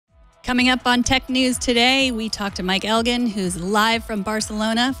Coming up on Tech News today, we talk to Mike Elgan, who's live from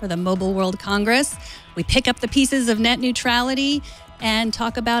Barcelona for the Mobile World Congress. We pick up the pieces of net neutrality and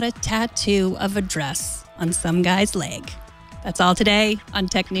talk about a tattoo of a dress on some guy's leg. That's all today on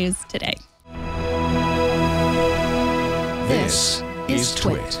Tech News Today. This is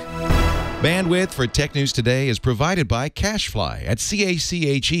Twit. Bandwidth for Tech News Today is provided by CashFly at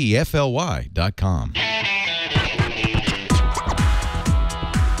CACHEFLY.com.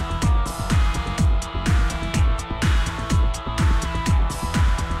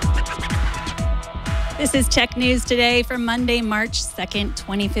 This is Tech News Today for Monday, March 2nd,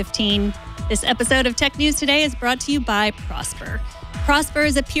 2015. This episode of Tech News Today is brought to you by Prosper. Prosper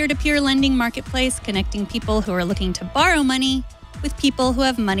is a peer-to-peer lending marketplace connecting people who are looking to borrow money with people who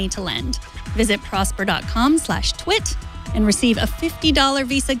have money to lend. Visit prosper.com/twit and receive a $50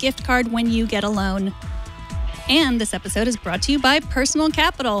 Visa gift card when you get a loan. And this episode is brought to you by Personal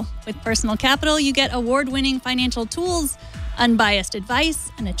Capital. With Personal Capital, you get award-winning financial tools, unbiased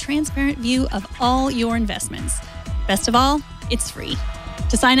advice, and a transparent view of all your investments. Best of all, it's free.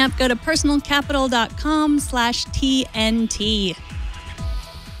 To sign up, go to personalcapital.com/TNT.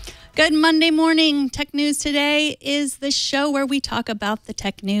 Good Monday morning. Tech News Today is the show where we talk about the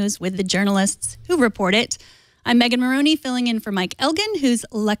tech news with the journalists who report it. I'm Megan Morrone, filling in for Mike Elgan, who's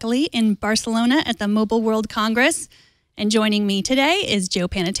luckily in Barcelona at the Mobile World Congress. And joining me today is Joe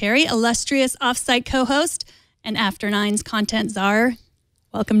Panettieri, illustrious offsite co-host and After Nine's content czar.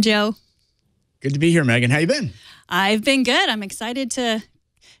 Welcome, Joe. Good to be here, Megan. How you been? I've been good. I'm excited to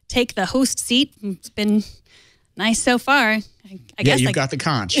take the host seat. It's been nice so far. I guess you've got the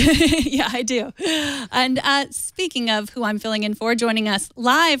conch. Yeah, I do. And speaking of who I'm filling in for, joining us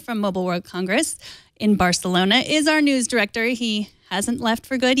live from Mobile World Congress in Barcelona is our news director. He hasn't left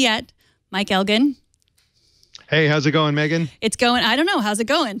for good yet, Mike Elgan. Hey, how's it going, Megan? It's going, I don't know, how's it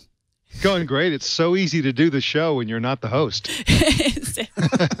going? Going great. It's so easy to do the show when you're not the host.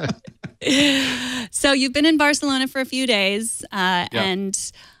 So you've been in Barcelona for a few days, and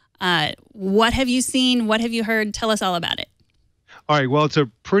what have you seen? What have you heard? Tell us all about it. All right. Well, it's a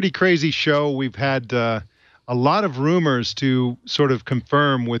pretty crazy show. We've had a lot of rumors to sort of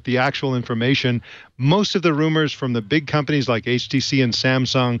confirm with the actual information. Most of the rumors from the big companies like HTC and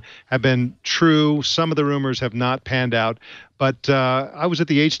Samsung have been true. Some of the rumors have not panned out. But I was at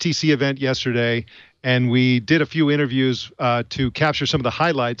the HTC event yesterday, and we did a few interviews to capture some of the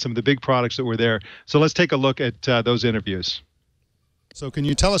highlights, some of the big products that were there. So let's take a look at those interviews. So can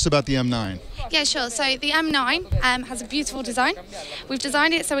you tell us about the M9? Yeah, sure. So the M9 has a beautiful design. We've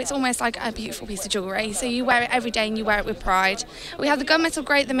designed it so it's almost like a beautiful piece of jewellery. So you wear it every day and you wear it with pride. We have the gunmetal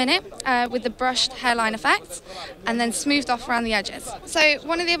grey at the minute with the brushed hairline effect and then smoothed off around the edges. So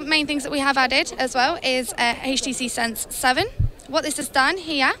one of the main things that we have added as well is HTC Sense 7. What this has done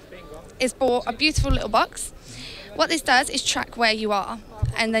here is bought a beautiful little box. What this does is track where you are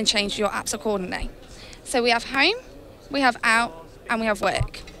and then change your apps accordingly. So we have home, we have out, and we have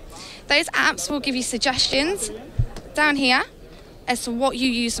work. Those apps will give you suggestions down here as to what you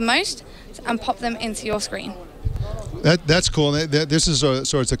use the most and pop them into your screen. That's cool. This is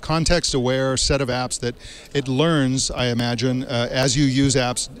so it's a context-aware set of apps that it learns, I imagine, as you use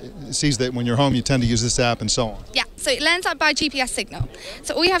apps. It sees that when you're home, you tend to use this app and so on. Yeah, so it learns that by GPS signal.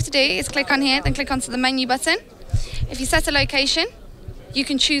 So all you have to do is click on here, then click onto the menu button. If you set a location, you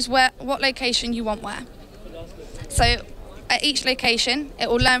can choose what location you want where. So at each location, it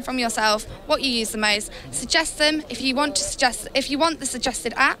will learn from yourself what you use the most. Suggest them if you want the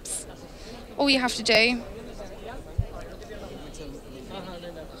suggested apps. All you have to do,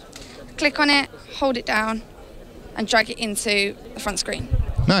 click on it, hold it down, and drag it into the front screen.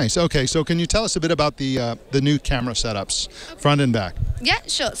 Nice. Okay. So can you tell us a bit about the new camera setups, front and back? Yeah,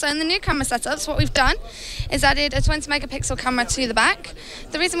 sure. So in the new camera setups, what we've done is added a 20 megapixel camera to the back.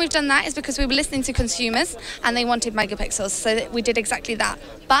 The reason we've done that is because we were listening to consumers and they wanted megapixels, so we did exactly that.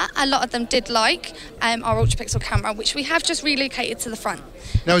 But a lot of them did like our ultra pixel camera, which we have just relocated to the front.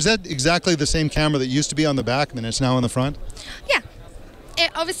 Now, is that exactly the same camera that used to be on the back and then it's now on the front? Yeah.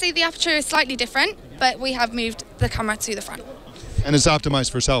 Obviously, the aperture is slightly different, but we have moved the camera to the front. And it's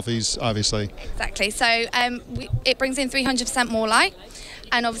optimized for selfies, obviously. Exactly. So it brings in 300% more light.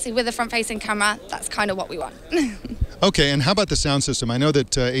 And obviously, with a front-facing camera, that's kind of what we want. Okay, and how about the sound system? I know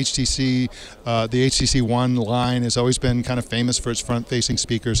that HTC, the HTC One line has always been kind of famous for its front-facing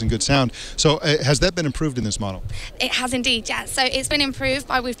speakers and good sound. So has that been improved in this model? It has indeed, yeah. So it's been improved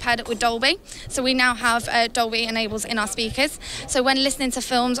by we've paired it with Dolby. So we now have Dolby enables in our speakers. So when listening to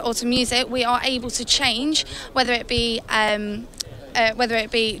films or to music, we are able to change whether it be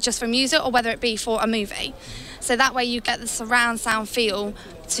just for music or whether it be for a movie. So that way you get the surround sound feel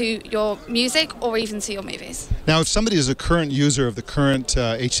to your music or even to your movies. Now, if somebody is a current user of the current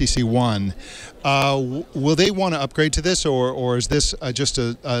HTC One, will they want to upgrade to this, or is this just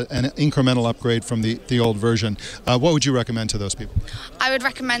an incremental upgrade from the old version? What would you recommend to those people? I would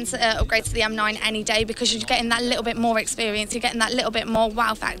recommend to upgrade to the M9 any day, because you're getting that little bit more experience, you're getting that little bit more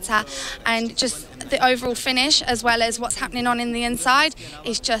wow factor, and just the overall finish as well as what's happening on in the inside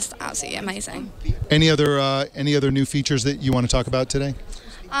is just absolutely amazing. Any other new features that you want to talk about today?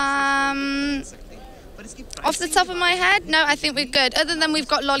 Off the top of my head, no, I think we're good. Other than we've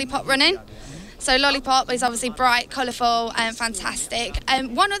got Lollipop running. So Lollipop is obviously bright, colourful, and fantastic.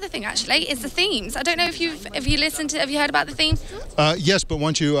 One other thing actually is the themes. I don't know if you heard about the themes? Yes, but why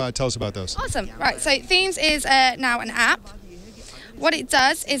don't you tell us about those? Awesome. Right. So Themes is now an app. What it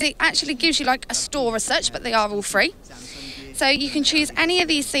does is it actually gives you like a store as such, but they are all free. So you can choose any of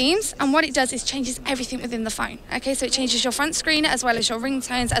these themes, and what it does is changes everything within the phone. Okay, so it changes your front screen as well as your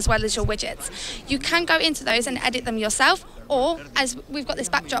ringtones as well as your widgets. You can go into those and edit them yourself, or as we've got this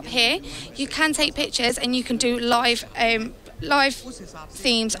backdrop here, you can take pictures and you can do live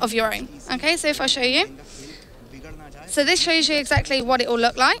themes of your own. Okay, so if I show you, so this shows you exactly what it will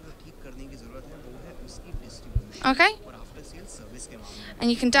look like. Okay, and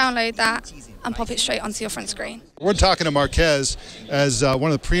you can download that and pop it straight onto your front screen. We're talking to Marquez as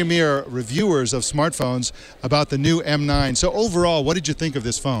one of the premier reviewers of smartphones about the new M9. So overall, what did you think of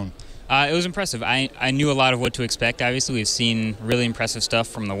this phone? It was impressive. I knew a lot of what to expect. Obviously, we've seen really impressive stuff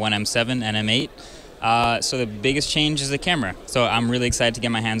from the One M7 and M8. So the biggest change is the camera. So I'm really excited to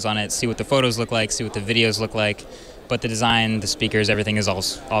get my hands on it, see what the photos look like, see what the videos look like. But the design, the speakers, everything is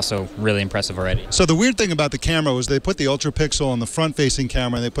also really impressive already. So the weird thing about the camera was they put the ultra pixel on the front-facing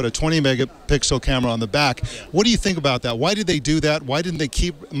camera and they put a 20 megapixel camera on the back. What do you think about that? Why did they do that? Why didn't they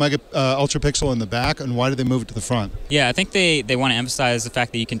keep ultra pixel in the back, and why did they move it to the front? Yeah, I think they want to emphasize the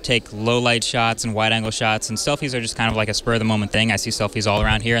fact that you can take low light shots and wide angle shots, and selfies are just kind of like a spur of the moment thing. I see selfies all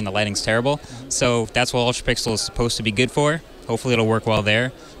around here and the lighting's terrible. So that's what ultra pixel is supposed to be good for. Hopefully it'll work well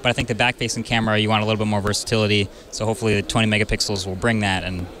there. But I think the back-facing camera, you want a little bit more versatility, so hopefully the 20 megapixels will bring that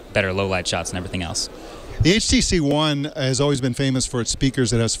and better low-light shots and everything else. The HTC One has always been famous for its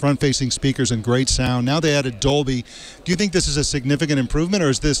speakers. It has front-facing speakers and great sound. Now they added Dolby. Do you think this is a significant improvement, or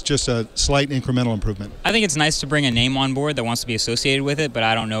is this just a slight incremental improvement? I think it's nice to bring a name on board that wants to be associated with it, but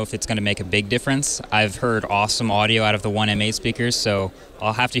I don't know if it's going to make a big difference. I've heard awesome audio out of the One M8 speakers, so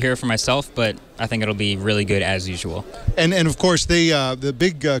I'll have to hear it for myself, but I think it'll be really good as usual. And of course, the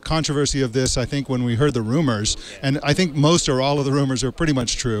big controversy of this, I think, when we heard the rumors, and I think most or all of the rumors are pretty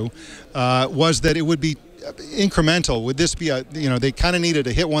much true, was that it would be incremental. Would this be they kind of needed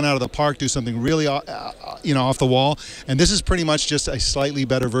to hit one out of the park, do something really off the wall, and this is pretty much just a slightly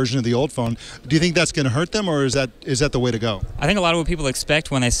better version of the old phone. Do you think that's going to hurt them, or is that the way to go? I think a lot of what people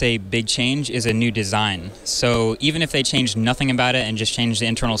expect when they say big change is a new design. So even if they changed nothing about it and just changed the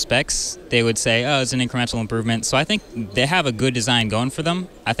internal specs, they would say, oh, it's an incremental improvement. So I think they have a good design going for them.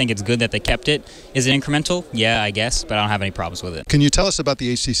 I think it's good that they kept it. Is it incremental? Yeah, I guess, but I don't have any problems with it. Can you tell us about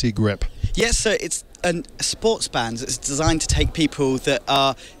the HTC Grip? Yes, so it's a sports band that's designed to take people that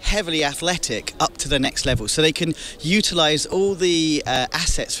are heavily athletic up to the next level, so they can utilize all the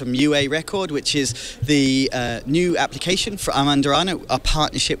assets from UA Record, which is the new application for Under Armour, our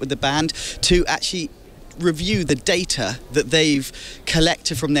partnership with the band, to actually review the data that they've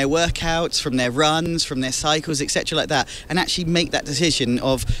collected from their workouts, from their runs, from their cycles, etc. like that, and actually make that decision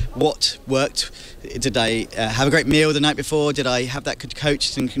of what worked. Did I have a great meal the night before? Did I have that good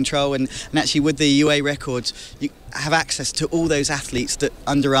coach and control? And actually with the UA records, you have access to all those athletes that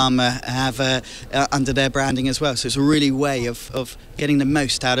Under Armour have under their branding as well. So it's a really way of getting the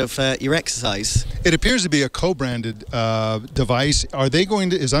most out of your exercise. It appears to be a co-branded device.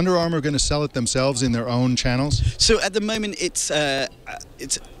 Is Under Armour going to sell it themselves in their own channels? So at the moment it's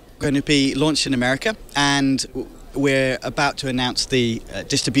going to be launched in America, and we're about to announce the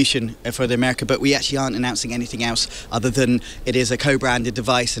distribution for the America, but we actually aren't announcing anything else other than it is a co-branded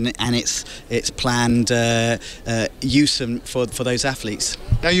device, and it's planned use for those athletes.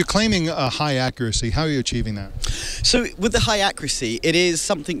 Now you're claiming a high accuracy. How are you achieving that? So with the high accuracy, it is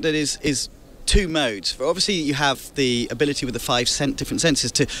something that is two modes. Obviously, you have the ability with the 5 different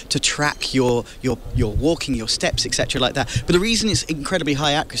sensors to track your walking, your steps, etc. like that. But the reason it's incredibly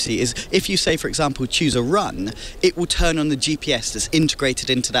high accuracy is if you say, for example, choose a run, it will turn on the GPS that's integrated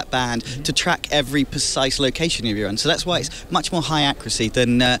into that band to track every precise location of your run. So that's why it's much more high accuracy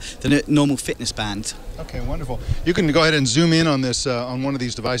than a normal fitness band. Okay, wonderful. You can go ahead and zoom in on this on one of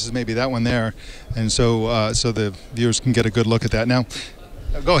these devices, maybe that one there, and so the viewers can get a good look at that. Now,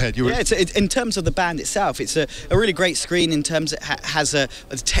 Go ahead. You were... Yeah, in terms of the band itself, it's a really great screen in terms it has a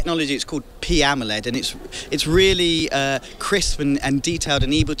technology. It's called P-AMOLED, and it's really crisp and detailed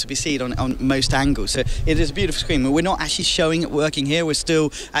and able to be seen on most angles. So it is a beautiful screen. We're not actually showing it working here. We're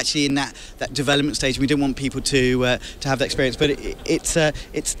still actually in that development stage. We didn't want people to have that experience, but it's a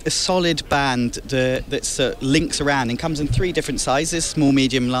solid band that links around and comes in 3 different sizes: small,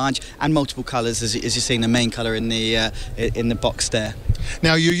 medium, large, and multiple colours, as you're seeing the main colour in the box there.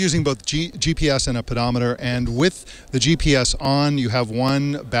 Now, you're using both GPS and a pedometer, and with the GPS on, you have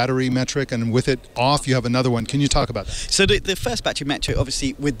one battery metric, and with it off, you have another one. Can you talk about that? So the first battery metric,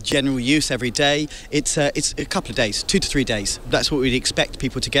 obviously, with general use every day, it's a couple of days, 2 to 3 days. That's what we'd expect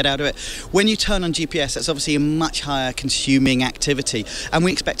people to get out of it. When you turn on GPS, that's obviously a much higher consuming activity, and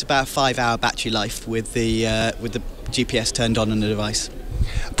we expect about a 5-hour battery life with the GPS turned on the device.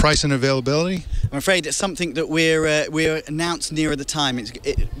 Price and availability? I'm afraid it's something that we're announced nearer the time.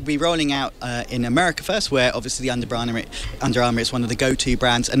 It'll be rolling out in America first, where obviously the Under Armour is one of the go-to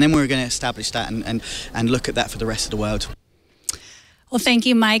brands, and then we're going to establish that and look at that for the rest of the world. Well, thank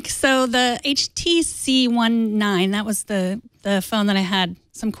you, Mike. So the HTC One 9, that was the phone that I had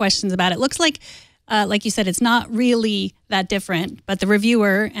some questions about. It looks like you said, it's not really that different, but the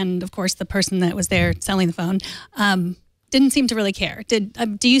reviewer and, of course, the person that was there selling the phone didn't seem to really care.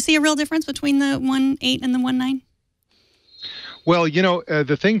 Do you see a real difference between the 1.8 and the 1.9? Well,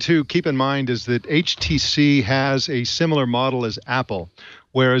 the thing to keep in mind is that HTC has a similar model as Apple,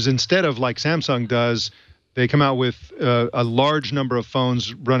 whereas instead of like Samsung does, they come out with a large number of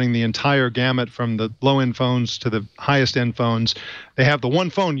phones running the entire gamut from the low-end phones to the highest-end phones. They have the one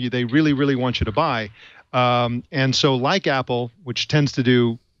phone they really, really want you to buy. And so like Apple, which tends to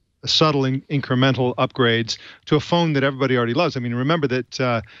do subtle incremental upgrades to a phone that everybody already loves. I mean, remember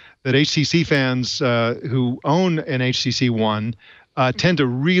that HTC fans who own an HTC One tend to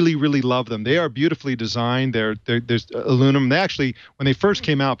really, really love them. They are beautifully designed. There's aluminum. They actually, when they first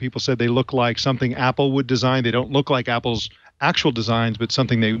came out, people said they look like something Apple would design. They don't look like Apple's actual designs, but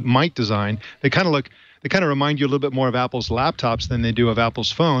something they might design. They kind of remind you a little bit more of Apple's laptops than they do of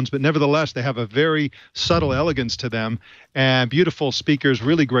Apple's phones, but nevertheless, they have a very subtle elegance to them, and beautiful speakers,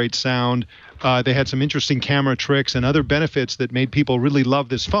 really great sound. They had some interesting camera tricks and other benefits that made people really love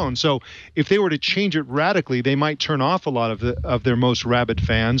this phone. So if they were to change it radically, they might turn off a lot of their most rabid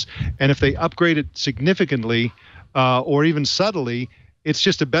fans, and if they upgrade it significantly or even subtly, it's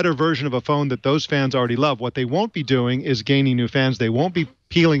just a better version of a phone that those fans already love. What they won't be doing is gaining new fans. They won't be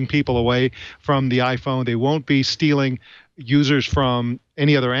peeling people away from the iPhone. They won't be stealing users from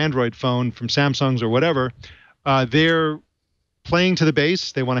any other Android phone, from Samsung's or whatever. They're playing to the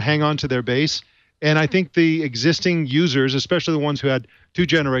base. They want to hang on to their base. And I think the existing users, especially the ones who had 2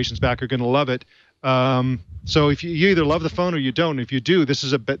 generations back, are going to love it. So if you either love the phone or you don't. If you do, this is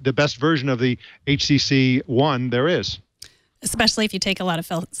the best version of the HTC One there is. Especially if you take a lot of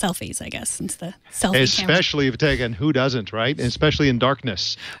selfies, I guess, since the selfie Especially if you take, and who doesn't, right? And especially in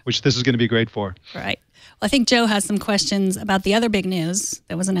darkness, which this is going to be great for. Right. Well, I think Joe has some questions about the other big news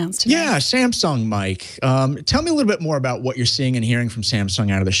that was announced today. Yeah, Samsung, Mike. Tell me a little bit more about what you're seeing and hearing from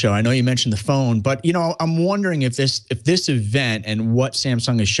Samsung out of the show. I know you mentioned the phone, but I'm wondering if this event and what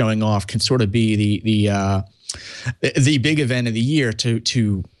Samsung is showing off can sort of be the big event of the year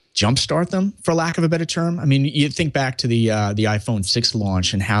to jumpstart them, for lack of a better term. I mean, you think back to the iPhone 6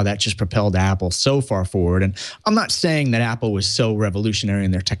 launch and how that just propelled Apple so far forward. And I'm not saying that Apple was so revolutionary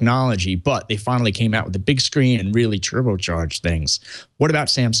in their technology, but they finally came out with a big screen and really turbocharged things. What about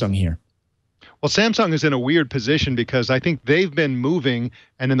Samsung here? Well, Samsung is in a weird position because I think they've been moving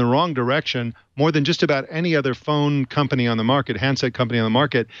and in the wrong direction more than just about any other phone company on the market, handset company on the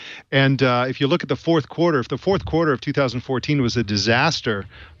market. And if you look at the fourth quarter, if the fourth quarter of 2014 was a disaster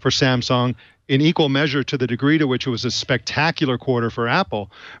for Samsung, in equal measure to the degree to which it was a spectacular quarter for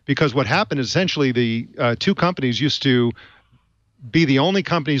Apple, because what happened is essentially the 2 companies used to be the only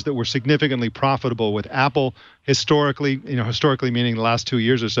companies that were significantly profitable, with Apple historically meaning the last 2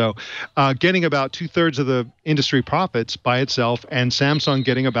 years or so, getting about 2/3 of the industry profits by itself, and Samsung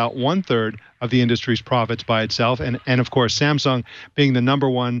getting about 1/3 of the industry's profits by itself. And of course, Samsung being the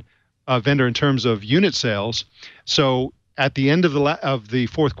 #1 vendor in terms of unit sales. So at the end of the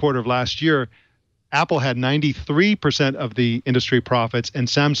fourth quarter of last year, Apple had 93% of the industry profits, and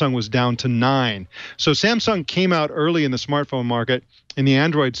Samsung was down to 9%. So Samsung came out early in the smartphone market, in the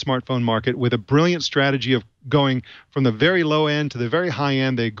Android smartphone market, with a brilliant strategy of going from the very low end to the very high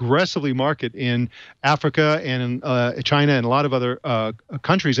end. They aggressively market in Africa and in China and a lot of other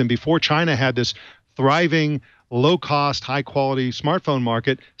countries. And before China had this thriving low-cost, high-quality smartphone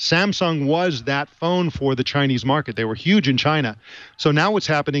market. Samsung was that phone for the Chinese market. They were huge in China. So now what's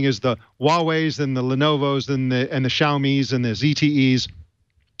happening is the Huawei's and the Lenovo's and the Xiaomi's and the ZTE's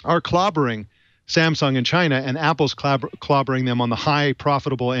are clobbering Samsung in China, and Apple's clobbering them on the high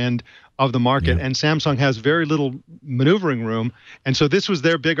profitable end of the market. And Samsung has very little maneuvering room. And so this was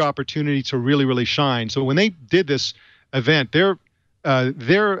their big opportunity to really, really shine. So when they did this event, their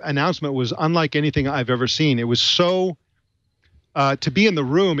announcement was unlike anything I've ever seen. It was so, to be in the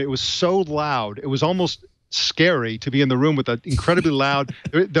room, it was so loud. It was almost scary to be in the room with an incredibly loud,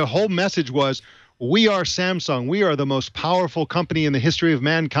 the whole message was, we are Samsung. We are the most powerful company in the history of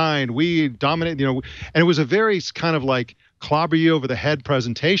mankind. We dominate, and it was a very kind of like clobber you over the head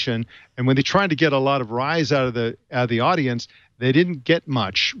presentation. And when they tried to get a lot of rise out of the audience, they didn't get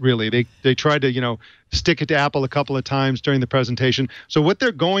much, really. They tried to, stick it to Apple a couple of times during the presentation. So what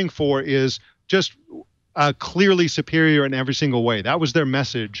they're going for is just clearly superior in every single way. That was their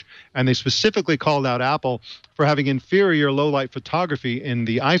message. And they specifically called out Apple for having inferior low-light photography in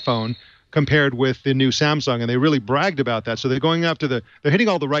the iPhone compared with the new Samsung, and they really bragged about that. So they're going after they're hitting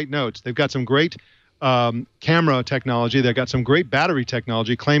all the right notes. They've got some great camera technology. They've got some great battery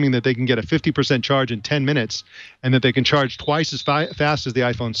technology, claiming that they can get a 50% charge in 10 minutes and that they can charge twice as fast as the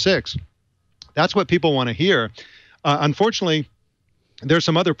iPhone 6. That's what people want to hear. Unfortunately, there's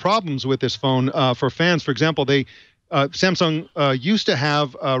some other problems with this phone for fans. For example, Samsung used to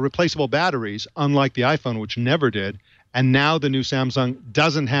have replaceable batteries, unlike the iPhone, which never did. And now the new Samsung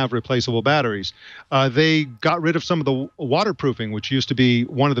doesn't have replaceable batteries. They got rid of some of the waterproofing, which used to be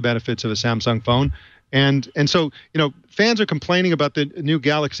one of the benefits of a Samsung phone. And so, fans are complaining about the new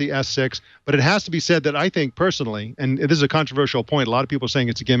Galaxy S6, but it has to be said that I think personally, and this is a controversial point, a lot of people are saying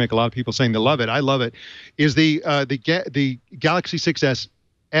it's a gimmick, a lot of people saying they love it, I love it, is the Galaxy 6S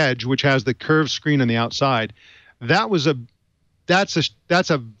Edge, which has the curved screen on the outside. That's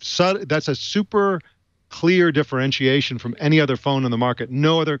a super clear differentiation from any other phone on the market.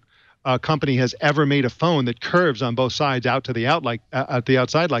 No other company has ever made a phone that curves on both sides out to the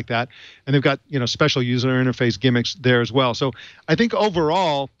outside like that. And they've got special user interface gimmicks there as well. So I think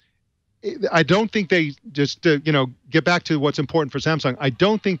overall, I don't think they just get back to what's important for Samsung. I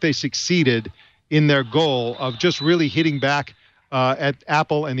don't think they succeeded in their goal of just really hitting back at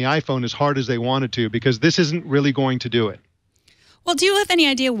Apple and the iPhone as hard as they wanted to, because this isn't really going to do it. Well, do you have any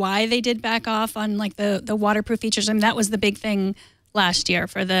idea why they did back off on like the waterproof features? I mean, that was the big thing last year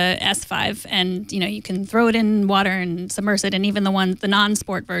for the S5, and you can throw it in water and submerge it, and even the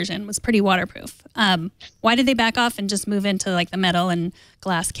non-sport version was pretty waterproof. Why did they back off and just move into like the metal and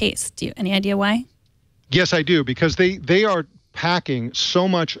glass case? Do you any idea why? Yes, I do, because they are packing so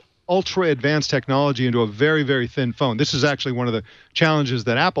much ultra advanced technology into a very, very thin phone. This is actually one of the challenges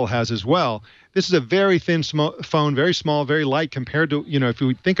that Apple has as well. This is a very thin phone, very small, very light compared to, if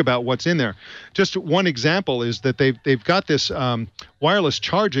we think about what's in there. Just one example is that they've got this wireless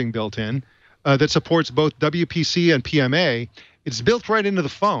charging built in that supports both WPC and PMA. It's built right into the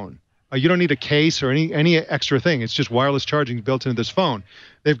phone. You don't need a case or any extra thing. It's just wireless charging built into this phone.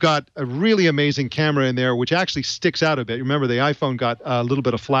 They've got a really amazing camera in there, which actually sticks out a bit. Remember, the iPhone got a little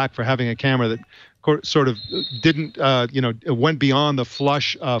bit of flack for having a camera that sort of didn't, it went beyond the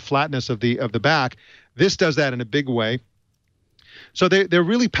flush flatness of the back. This does that in a big way. So they're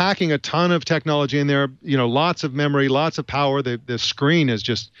really packing a ton of technology in there. Lots of memory, lots of power. The screen is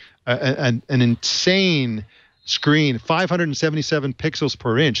just an insane screen, 577 pixels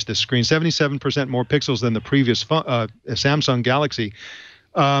per inch. This screen, 77% more pixels than the previous Samsung Galaxy.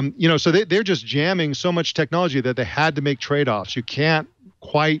 So they're just jamming so much technology that they had to make trade-offs. You can't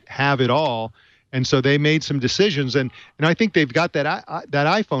quite have it all. And so they made some decisions, and I think they've got that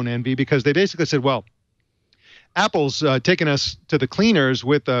iPhone envy, because they basically said, well, Apple's taken us to the cleaners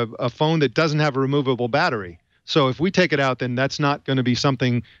with a phone that doesn't have a removable battery. So if we take it out, then that's not going to be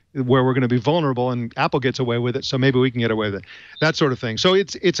something where we're going to be vulnerable, and Apple gets away with it, so maybe we can get away with it, that sort of thing. So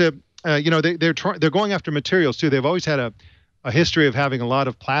it's they're going after materials too. They've always had a history of having a lot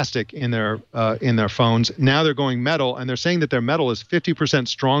of plastic in their phones. Now they're going metal, and they're saying that their metal is 50%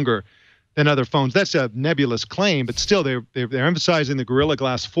 stronger than other phones. That's a nebulous claim, but still they're emphasizing the Gorilla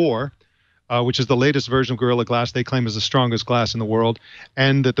Glass 4, which is the latest version of Gorilla Glass. They claim is the strongest glass in the world,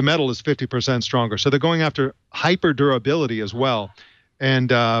 and that the metal is 50% stronger. So they're going after hyper durability as well. And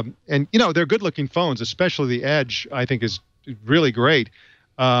they're good-looking phones, especially the Edge, I think, is really great.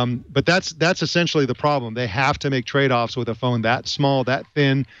 But that's essentially the problem. They have to make trade-offs with a phone that small, that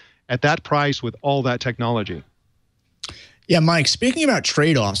thin, at that price, with all that technology. Yeah, Mike, speaking about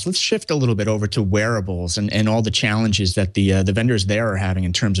trade-offs, let's shift a little bit over to wearables and all the challenges that the vendors there are having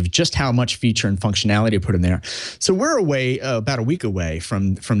in terms of just how much feature and functionality to put in there. So we're away, about a week away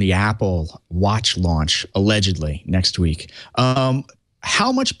from the Apple Watch launch, allegedly, next week. How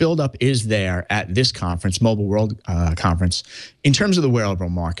much buildup is there at this conference, Mobile World Conference, in terms of the wearable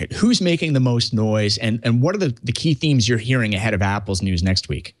market? Who's making the most noise, and what are the key themes you're hearing ahead of Apple's news next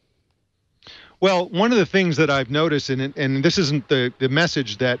week? Well, one of the things that I've noticed, and this isn't the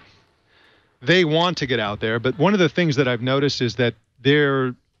message that they want to get out there, but one of the things that I've noticed is that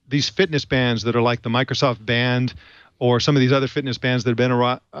these fitness bands that are like the Microsoft Band or some of these other fitness bands that have been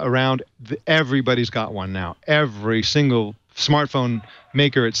around, everybody's got one now. Every single smartphone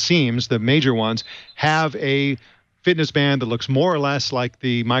maker, it seems, the major ones, have a fitness band that looks more or less like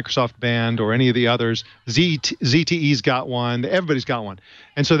the Microsoft Band or any of the others. ZTE's got one. Everybody's got one.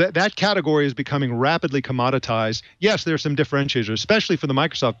 And so that category is becoming rapidly commoditized. Yes, there's some differentiators, especially for the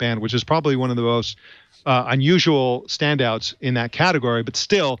Microsoft Band, which is probably one of the most unusual standouts in that category. But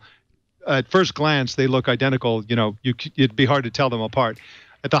still, at first glance, they look identical. You know, it'd be hard to tell them apart.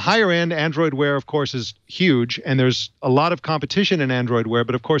 At the higher end, Android Wear, of course, is huge, and there's a lot of competition in Android Wear,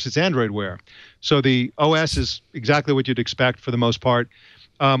 but of course it's Android Wear. So the OS is exactly what you'd expect for the most part.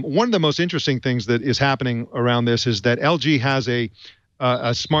 One of the most interesting things that is happening around this is that LG has a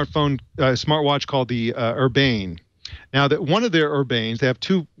smartwatch called the Urbane. Now, one of their Urbanes, they have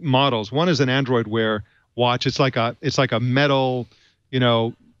two models. One is an Android Wear watch. It's like a metal, you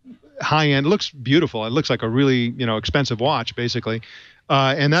know, high-end. It looks beautiful. It looks like a really, you know, expensive watch, basically.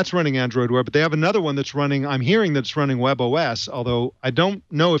 And that's running Android Wear, but they have another one that's running, I'm hearing that's running WebOS, although I don't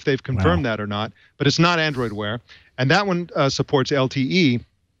know if they've confirmed that or not, but it's not Android Wear. And that one supports LTE,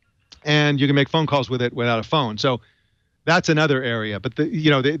 and you can make phone calls with it without a phone. So that's another area. But,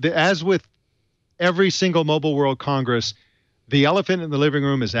 as with every single Mobile World Congress, the elephant in the living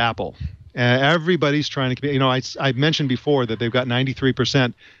room is Apple. Everybody's trying to, I mentioned before that they've got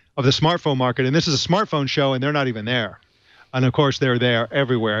 93% of the smartphone market, and this is a smartphone show, and they're not even there. And of course, they're there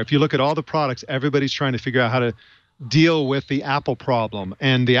everywhere. If you look at all the products, everybody's trying to figure out how to deal with the Apple problem.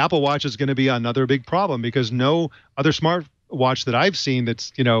 And the Apple Watch is going to be another big problem because no other smartwatch that I've seen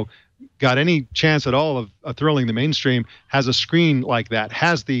that's, got any chance at all of thrilling the mainstream has a screen like that,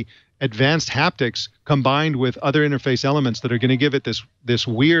 has the advanced haptics combined with other interface elements that are going to give it this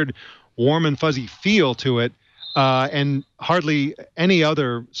weird, warm and fuzzy feel to it. And hardly any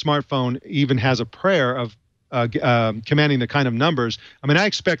other smartphone even has a prayer of commanding the kind of numbers. I mean, I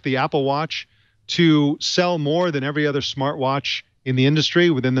expect the Apple Watch to sell more than every other smartwatch in the industry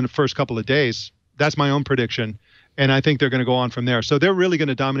within the first couple of days. That's my own prediction. And I think they're going to go on from there. So they're really going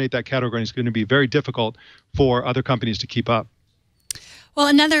to dominate that category, and it's going to be very difficult for other companies to keep up. Well,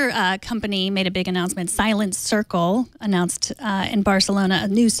 another company made a big announcement. Silent Circle announced in Barcelona a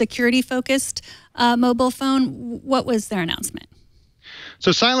new security-focused mobile phone. What was their announcement?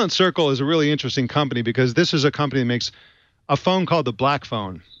 So Silent Circle is a really interesting company because this is a company that makes a phone called the Black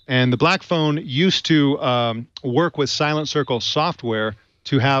Phone. And the Black Phone used to work with Silent Circle software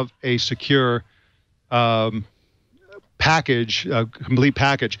to have a secure package, a complete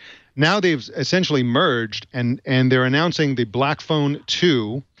package. Now they've essentially merged, and they're announcing the Black Phone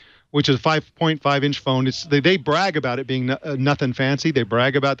 2, which is a 5.5-inch phone. They brag about it being nothing fancy. They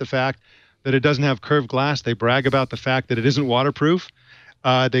brag about the fact that it doesn't have curved glass. They brag about the fact that it isn't waterproof.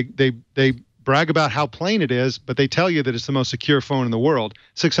 They brag about how plain it is, but they tell you that it's the most secure phone in the world.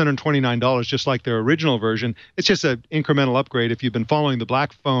 $629, just like their original version. It's just an incremental upgrade. If you've been following the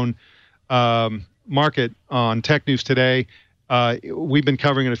Black Phone market on Tech News Today, we've been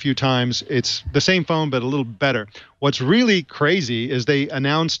covering it a few times. It's the same phone, but a little better. What's really crazy is they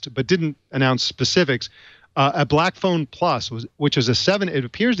announced, but didn't announce specifics, a Black Phone Plus, which is it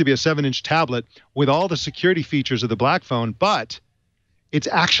appears to be a 7-inch tablet with all the security features of the Black Phone, but it's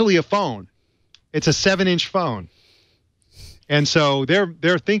actually a phone. It's a 7-inch phone. And so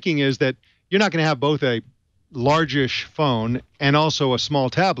their thinking is that you're not going to have both a largish phone and also a small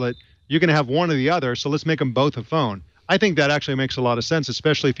tablet. You're going to have one or the other, so let's make them both a phone. I think that actually makes a lot of sense,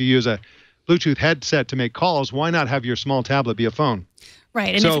 especially if you use a Bluetooth headset to make calls. Why not have your small tablet be a phone?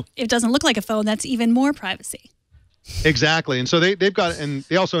 Right, and so, if it doesn't look like a phone, that's even more privacy. Exactly, and so they've got, and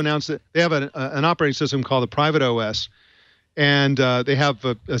they also announced that they have an operating system called the Private OS, and they have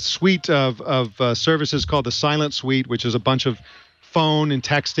a suite of services called the Silent Suite, which is a bunch of phone and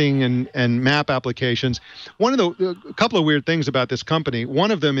texting and map applications. A couple of weird things about this company.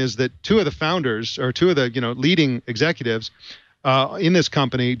 One of them is that two of the founders, or two of the leading executives in this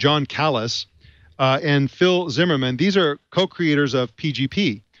company, John Callis and Phil Zimmerman, these are co-creators of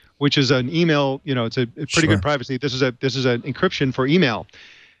PGP, which is an email. It's a pretty good privacy. This is an encryption for email.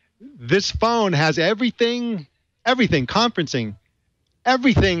 This phone has everything, conferencing,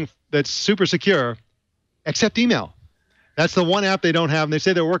 everything that's super secure, except email. That's the one app they don't have, and they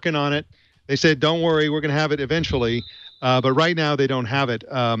say they're working on it. They said, don't worry, we're going to have it eventually, but right now they don't have it.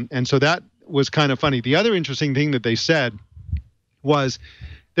 And so that was kind of funny. The other interesting thing that they said was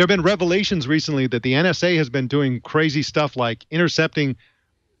there have been revelations recently that the NSA has been doing crazy stuff like intercepting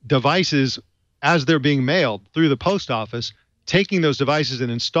devices as they're being mailed through the post office, taking those devices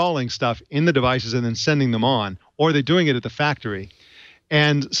and installing stuff in the devices and then sending them on, or they're doing it at the factory.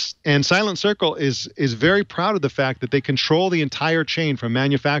 And Silent Circle is very proud of the fact that they control the entire chain from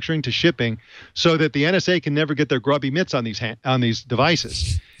manufacturing to shipping, so that the NSA can never get their grubby mitts on these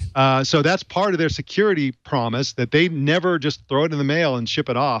devices. So that's part of their security promise, that they never just throw it in the mail and ship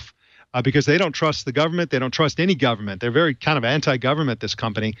it off, because they don't trust the government. They don't trust any government. They're very kind of anti-government, this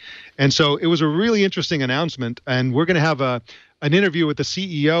company. And so it was a really interesting announcement. And we're going to have an interview with the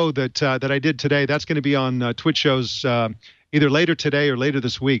CEO that I did today. That's going to be on Twitch shows either later today or later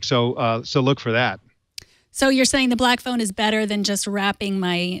this week. So look for that. So you're saying the black phone is better than just wrapping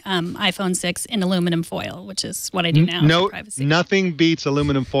my iPhone 6 in aluminum foil, which is what I do now. No, for privacy. Nothing beats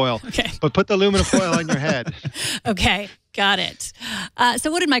aluminum foil. Okay. But put the aluminum foil on your head. Okay, got it. So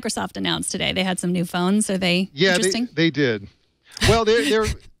what did Microsoft announce today? They had some new phones. Are they interesting? Yeah, they did. Well, they're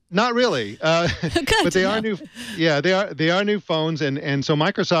not really. But they are new. Yeah, they are new phones, and so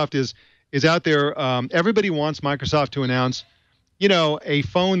Microsoft is out there. Everybody wants Microsoft to announce, a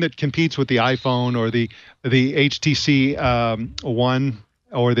phone that competes with the iPhone or the HTC One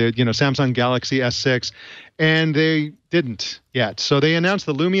or the Samsung Galaxy S6, and they didn't yet. So they announced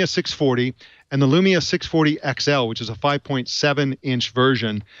the Lumia 640 and the Lumia 640 XL, which is a 5.7-inch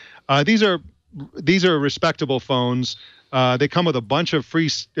version. These are respectable phones. They come with a bunch of free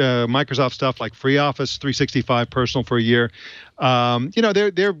Microsoft stuff like free Office 365 Personal for a year.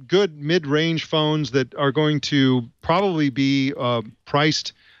 They're good mid-range phones that are going to probably be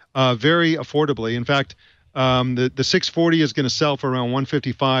priced very affordably. In fact, the 640 is going to sell for around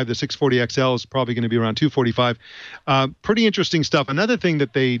 $155. The 640 XL is probably going to be around $245. Pretty interesting stuff. Another thing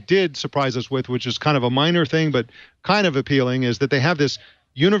that they did surprise us with, which is kind of a minor thing but kind of appealing, is that they have this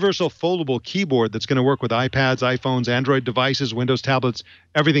universal foldable keyboard that's going to work with iPads, iPhones, Android devices, Windows tablets,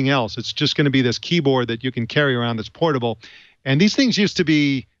 everything else. It's just going to be this keyboard that you can carry around that's portable. And these things used to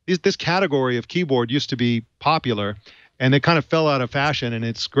be, this category of keyboard used to be popular, and they kind of fell out of fashion, and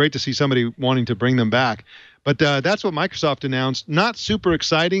it's great to see somebody wanting to bring them back. But that's what Microsoft announced. Not super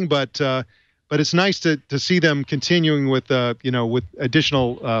exciting, but it's nice to see them continuing with with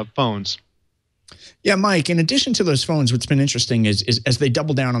additional phones. Yeah, Mike, in addition to those phones, what's been interesting is as they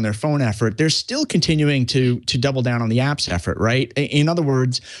double down on their phone effort, they're still continuing to double down on the apps effort, right? In other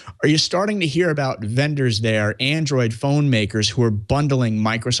words, are you starting to hear about vendors there, Android phone makers, who are bundling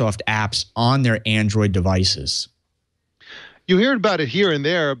Microsoft apps on their Android devices? You hear about it here and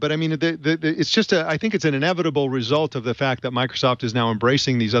there, but I mean, it's just I think it's an inevitable result of the fact that Microsoft is now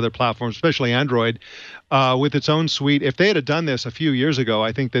embracing these other platforms, especially Android, with its own suite. If they had done this a few years ago,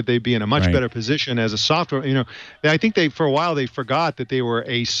 I think that they'd be in a much better position as a software. I think for a while they forgot that they were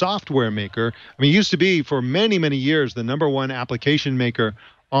a software maker. I mean, it used to be for many, many years the #1 application maker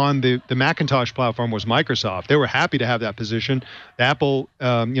on the Macintosh platform was Microsoft. They were happy to have that position. Apple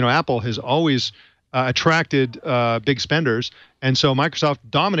has always attracted big spenders, and so Microsoft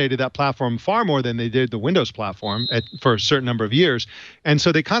dominated that platform far more than they did the Windows platform for a certain number of years. And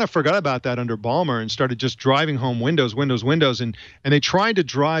so they kind of forgot about that under Ballmer and started just driving home Windows, and they tried to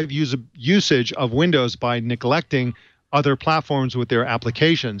drive usage of Windows by neglecting other platforms with their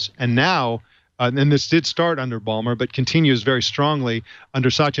applications. And now, and this did start under Ballmer, but continues very strongly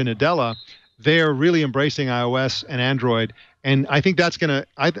under Satya Nadella, they're really embracing iOS and Android. And I think that's gonna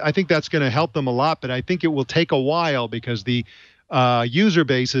help them a lot, but I think it will take a while because the user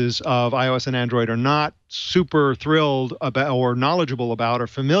bases of iOS and Android are not super thrilled about or knowledgeable about or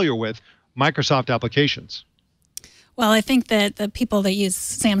familiar with Microsoft applications. Well, I think that the people that use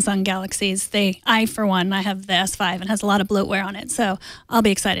Samsung Galaxies, I for one, I have the S5 and has a lot of bloatware on it, so I'll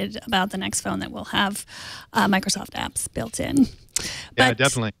be excited about the next phone that will have Microsoft apps built in. Yeah, but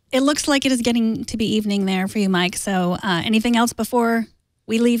definitely. It looks like it is getting to be evening there for you, Mike. So anything else before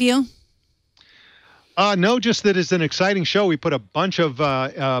we leave you? No, just that it's an exciting show. We put a bunch of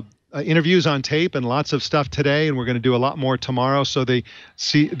interviews on tape and lots of stuff today, and we're going to do a lot more tomorrow. So the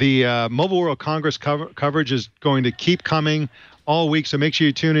Mobile World Congress coverage is going to keep coming all week. So make sure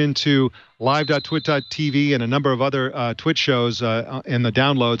you tune into live.twit.tv and a number of other Twitch shows in the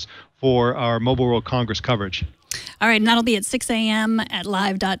downloads for our Mobile World Congress coverage. All right, and that'll be at 6 a.m. at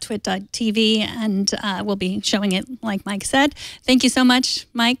live.twit.tv, and we'll be showing it like Mike said. Thank you so much,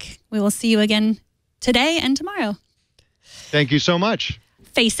 Mike. We will see you again today and tomorrow. Thank you so much.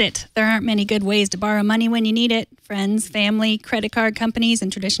 Face it, there aren't many good ways to borrow money when you need it. Friends, family, credit card companies,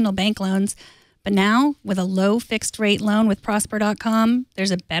 and traditional bank loans. But now, with a low fixed rate loan with Prosper.com,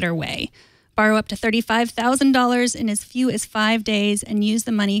 there's a better way. Borrow up to $35,000 in as few as 5 days and use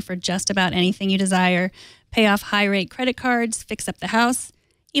the money for just about anything you desire. Pay off high-rate credit cards, fix up the house,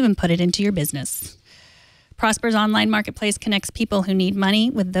 even put it into your business. Prosper's online marketplace connects people who need money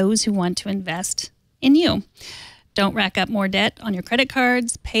with those who want to invest in you. Don't rack up more debt on your credit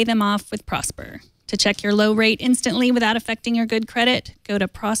cards. Pay them off with Prosper. To check your low rate instantly without affecting your good credit, go to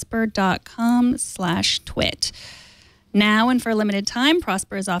prosper.com/twit. Now and for a limited time,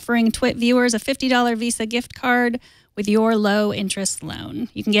 Prosper is offering Twit viewers a $50 Visa gift card with your low interest loan.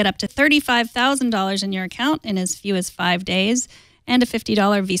 You can get up to $35,000 in your account in as few as 5 days and a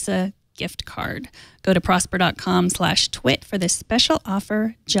 $50 Visa gift card. Go to prosper.com/twit for this special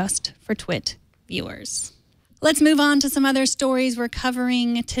offer just for Twit viewers. Let's move on to some other stories we're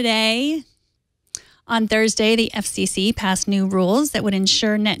covering today. On Thursday, the FCC passed new rules that would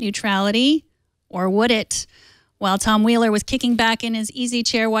ensure net neutrality, or would it? While Tom Wheeler was kicking back in his easy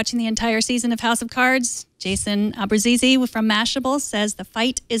chair watching the entire season of House of Cards, Jason Abbruzzese from Mashable says the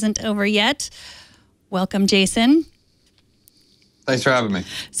fight isn't over yet. Welcome, Jason. Thanks for having me.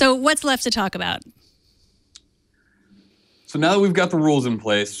 So what's left to talk about? So now that we've got the rules in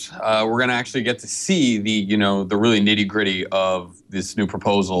place, we're going to actually get to see the really nitty-gritty of this new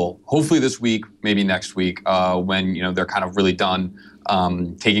proposal. Hopefully this week, maybe next week, when they're kind of really done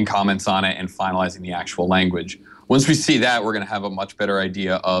taking comments on it and finalizing the actual language. Once we see that, we're going to have a much better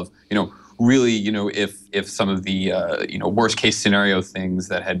idea of really if some of the worst case scenario things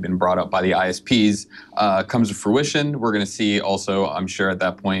that had been brought up by the ISPs comes to fruition. We're going to see also, I'm sure at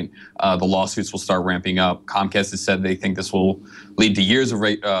that point, the lawsuits will start ramping up. Comcast has said they think this will lead to years of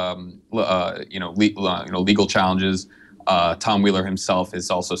legal challenges. Tom Wheeler himself has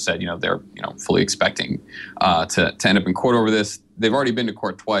also said they're fully expecting to end up in court over this. They've already been to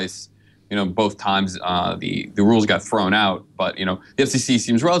court twice. Both times the rules got thrown out, but the FCC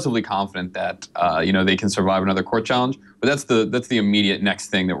seems relatively confident that they can survive another court challenge. But that's the immediate next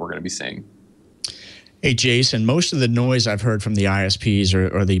thing that we're going to be seeing. Hey, Jason, most of the noise I've heard from the ISPs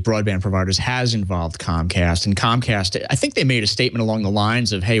or the broadband providers has involved Comcast. And Comcast, I think they made a statement along the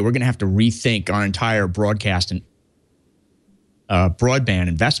lines of, hey, we're going to have to rethink our entire broadband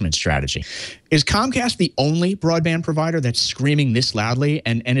investment strategy. Is Comcast the only broadband provider that's screaming this loudly?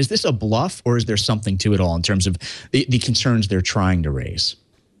 And is this a bluff, or is there something to it all in terms of the concerns they're trying to raise?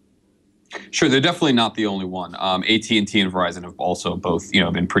 Sure, they're definitely not the only one. AT&T and Verizon have also both,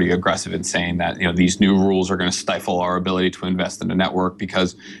 been pretty aggressive in saying that, these new rules are going to stifle our ability to invest in the network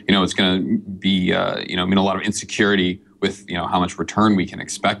because, it's going to be, mean a lot of insecurity with how much return we can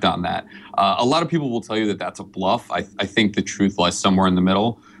expect on that. A lot of people will tell you that that's a bluff. I think the truth lies somewhere in the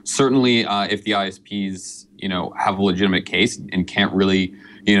middle. Certainly, if the ISPs have a legitimate case and can't really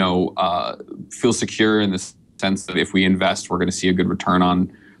feel secure in the sense that if we invest, we're going to see a good return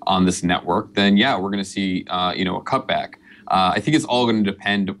on this network, then yeah, we're going to see a cutback. I think it's all going to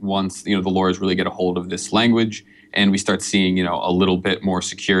depend once the lawyers really get a hold of this language and we start seeing a little bit more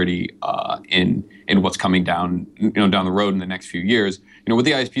security in what's coming down down the road in the next few years. What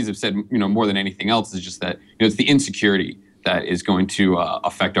the ISPs have said more than anything else is just that it's the insecurity that is going to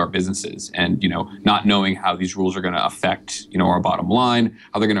affect our businesses, and not knowing how these rules are going to affect our bottom line,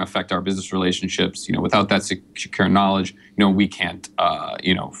 how they're going to affect our business relationships. Without that secure knowledge, we can't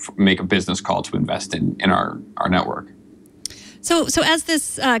make a business call to invest in our network. So as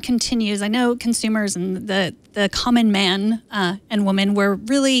this continues, I know consumers and the common man and woman were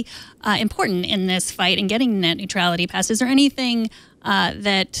really important in this fight in getting net neutrality passed. Is there anything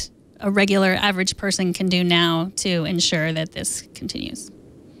that a regular average person can do now to ensure that this continues?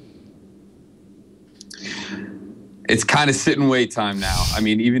 It's kind of sit and wait time now. I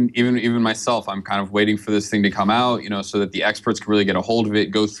mean, even myself, I'm kind of waiting for this thing to come out, so that the experts can really get a hold of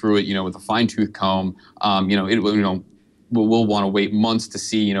it, go through it, with a fine-tooth comb. We'll want to wait months to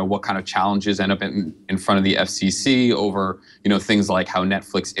see, what kind of challenges end up in front of the FCC over, things like how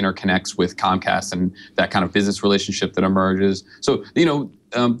Netflix interconnects with Comcast and that kind of business relationship that emerges. So,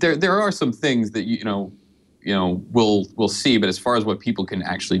 there are some things that we'll see. But as far as what people can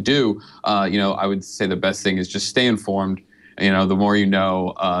actually do, I would say the best thing is just stay informed. The more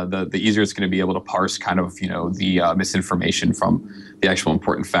the easier it's going to be able to parse kind of, the misinformation from the actual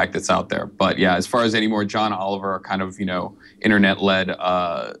important fact that's out there. But yeah, as far as any more John Oliver kind of, internet-led,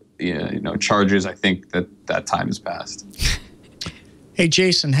 charges, I think that time has passed. Hey,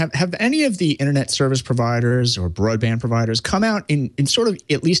 Jason, have any of the internet service providers or broadband providers come out in sort of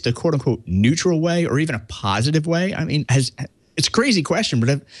at least a quote-unquote neutral way or even a positive way? I mean, it's a crazy question,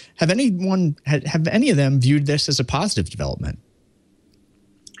 but have any of them viewed this as a positive development?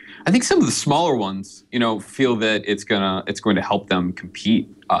 I think some of the smaller ones, feel that it's going to help them compete,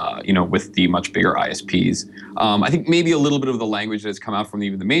 with the much bigger ISPs. I think maybe a little bit of the language that has come out from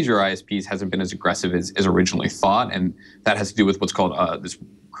even the major ISPs hasn't been as aggressive as originally thought, and that has to do with what's called this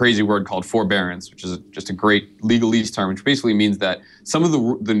crazy word called forbearance, which is just a great legalese term, which basically means that some of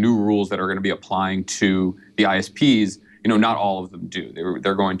the new rules that are going to be applying to the ISPs, not all of them do.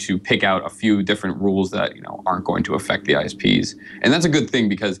 They're going to pick out a few different rules that, aren't going to affect the ISPs. And that's a good thing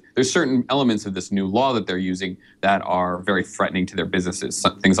because there's certain elements of this new law that they're using that are very threatening to their businesses.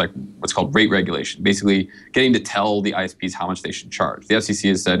 Things like what's called rate regulation, basically getting to tell the ISPs how much they should charge. The FCC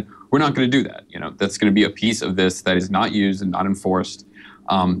has said, we're not going to do that. That's going to be a piece of this that is not used and not enforced.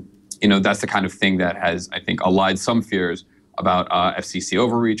 That's the kind of thing that has, I think, allayed some fears about FCC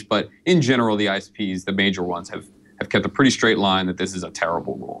overreach. But in general, the ISPs, the major ones, have kept a pretty straight line that this is a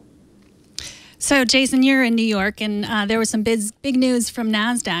terrible rule. So, Jason, you're in New York, and there was some big news from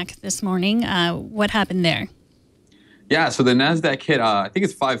NASDAQ this morning. What happened there? Yeah, so the NASDAQ hit, I think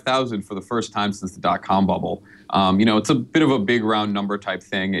it's 5,000 for the first time since the dot-com bubble. It's a bit of a big round number type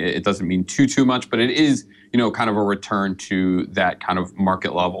thing. It doesn't mean too much, but it is, kind of a return to that kind of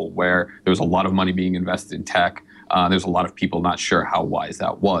market level where there was a lot of money being invested in tech. There's a lot of people not sure how wise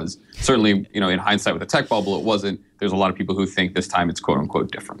that was. Certainly, in hindsight with the tech bubble, it wasn't. There's a lot of people who think this time it's quote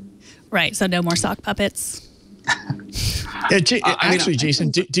unquote different. Right. So no more sock puppets. Actually, Jason,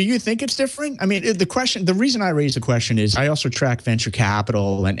 do you think it's different? I mean, the reason I raised the question is I also track venture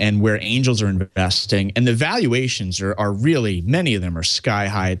capital and where angels are investing, and the valuations are really, many of them are sky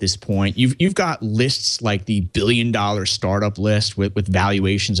high at this point. You've got lists like the $1 billion startup list with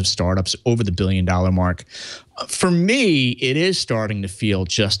valuations of startups over the $1 billion mark. For me, it is starting to feel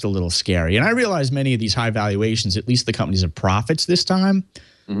just a little scary. And I realize many of these high valuations, at least the companies have profits this time.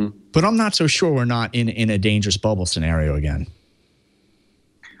 Mm-hmm. But I'm not so sure we're not in a dangerous bubble scenario again.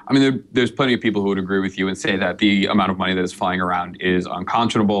 I mean, there's plenty of people who would agree with you and say that the amount of money that is flying around is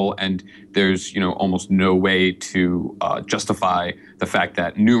unconscionable, and there's almost no way to justify the fact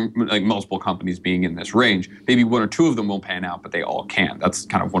that multiple companies being in this range. Maybe one or two of them won't pan out, but they all can. That's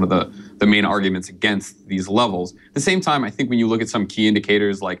kind of one of the main arguments against these levels. At the same time, I think when you look at some key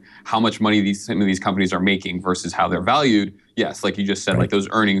indicators like how much money some of these companies are making versus how they're valued, yes, like you just said, right, like those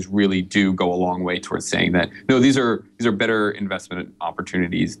earnings really do go a long way towards saying that no, these are better investment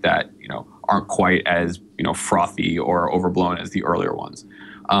opportunities that aren't quite as frothy or overblown as the earlier ones.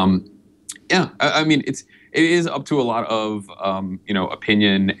 I mean, it is up to a lot of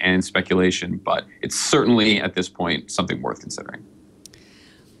opinion and speculation, but it's certainly at this point something worth considering.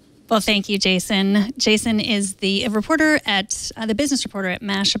 Well, thank you, Jason. Jason is the reporter at the business reporter at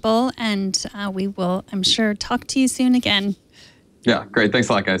Mashable, and we will, I'm sure, talk to you soon again. Yeah, great. Thanks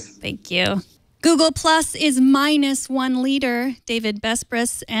a lot, guys. Thank you. Google Plus is -1 leader, David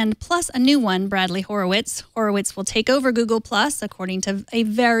Besbris, and plus a new one, Bradley Horowitz. Horowitz will take over Google Plus, according to a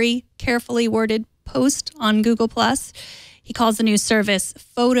very carefully worded post on Google Plus. He calls the new service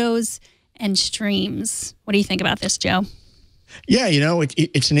Photos and Streams. What do you think about this, Joe? Yeah,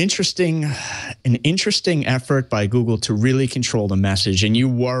 it's an interesting effort by Google to really control the message, and you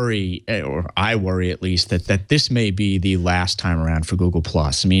worry, or I worry at least, that this may be the last time around for Google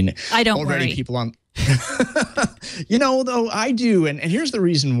Plus. I mean, I don't already worry. People on, though I do, and here's the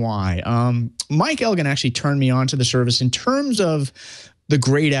reason why. Mike Elgan actually turned me on to the service in terms of the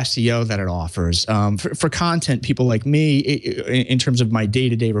great SEO that it offers for content people like me. In terms of my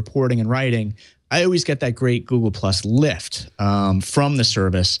day-to-day reporting and writing, I always get that great Google Plus lift from the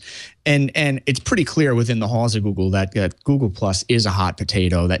service. And it's pretty clear within the halls of Google that Google Plus is a hot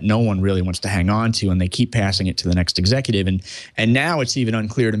potato that no one really wants to hang on to, and they keep passing it to the next executive. And now it's even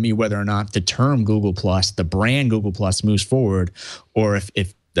unclear to me whether or not the term Google Plus, the brand Google Plus, moves forward, or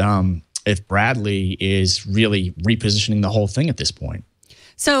if Bradley is really repositioning the whole thing at this point.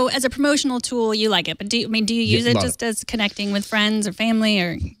 So as a promotional tool, you like it, but do you use it just as connecting with friends or family,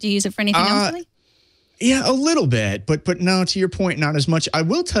 or do you use it for anything else really? Yeah, a little bit, but no, to your point, not as much. I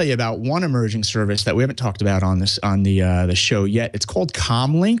will tell you about one emerging service that we haven't talked about on the show yet. It's called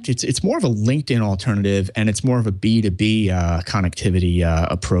Comlinked. It's more of a LinkedIn alternative, and it's more of a B2B connectivity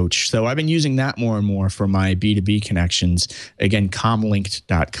approach. So I've been using that more and more for my B2B connections. Again,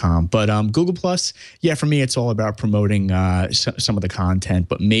 comlinked.com. But Google Plus, yeah, for me, it's all about promoting some of the content,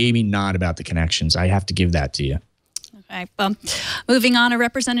 but maybe not about the connections. I have to give that to you. right, well, moving on, a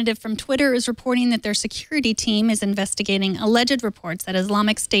representative from Twitter is reporting that their security team is investigating alleged reports that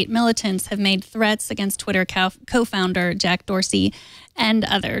Islamic State militants have made threats against Twitter co-founder Jack Dorsey and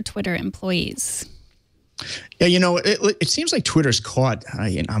other Twitter employees. Yeah, you know, it seems like Twitter's caught,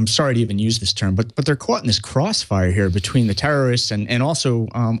 I'm sorry to even use this term, but they're caught in this crossfire here between the terrorists and also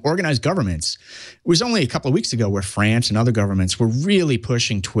organized governments. It was only a couple of weeks ago where France and other governments were really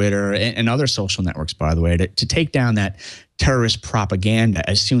pushing Twitter and other social networks, by the way, to take down that terrorist propaganda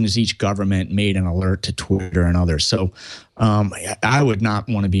as soon as each government made an alert to Twitter and others. So I would not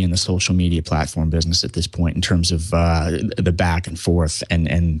want to be in the social media platform business at this point in terms of the back and forth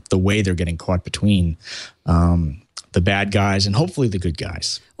and the way they're getting caught between the bad guys and hopefully the good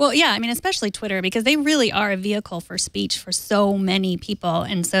guys. Well, yeah, I mean, especially Twitter, because they really are a vehicle for speech for so many people.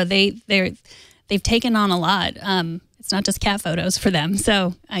 And so they've taken on a lot. It's not just cat photos for them.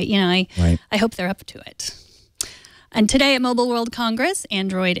 So, I hope they're up to it. And today at Mobile World Congress,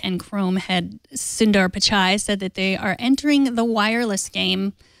 Android and Chrome head Sundar Pichai said that they are entering the wireless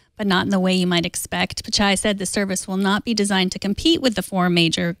game, but not in the way you might expect. Pichai said the service will not be designed to compete with the 4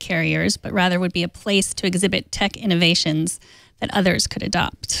 major carriers, but rather would be a place to exhibit tech innovations that others could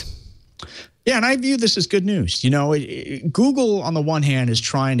adopt. Yeah, and I view this as good news. You know, Google, on the one hand, is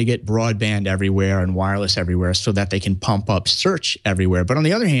trying to get broadband everywhere and wireless everywhere so that they can pump up search everywhere. But on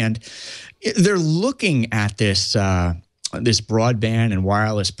the other hand, they're looking at this this broadband and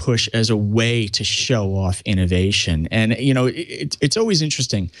wireless push as a way to show off innovation. And, you know, it's always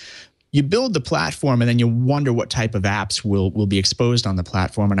interesting. You build the platform and then you wonder what type of apps will be exposed on the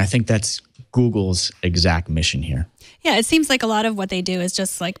platform. And I think that's Google's exact mission here. Yeah, it seems like a lot of what they do is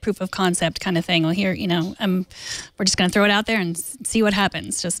just like proof of concept kind of thing. Well, here, we're just going to throw it out there and see what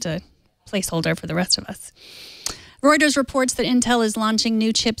happens, just a placeholder for the rest of us. Reuters reports that Intel is launching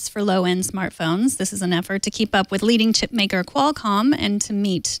new chips for low-end smartphones. This is an effort to keep up with leading chip maker Qualcomm and to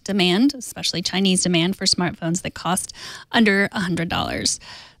meet demand, especially Chinese demand for smartphones that cost under $100.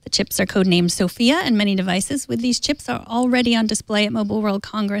 The chips are codenamed Sophia, and many devices with these chips are already on display at Mobile World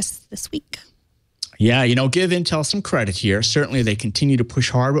Congress this week. Yeah, you know, give Intel some credit here. Certainly, they continue to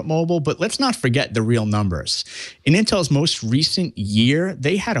push hard with mobile, but let's not forget the real numbers. In Intel's most recent year,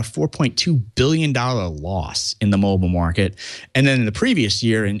 they had a $4.2 billion loss in the mobile market. And then in the previous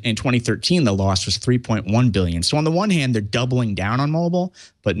year, in 2013, the loss was $3.1 billion. So on the one hand, they're doubling down on mobile,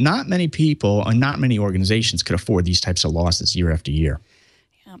 but not many people and not many organizations could afford these types of losses year after year.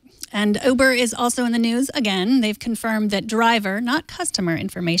 And Uber is also in the news again. They've confirmed that driver, not customer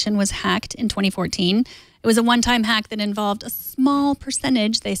information, was hacked in 2014. It was a one-time hack that involved a small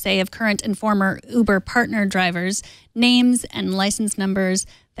percentage, they say, of current and former Uber partner drivers' names and license numbers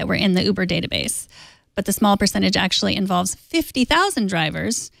that were in the Uber database. But the small percentage actually involves 50,000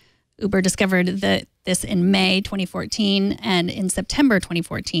 drivers. Uber discovered this in May 2014 and in September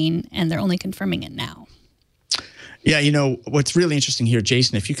 2014, and they're only confirming it now. Yeah, you know, what's really interesting here,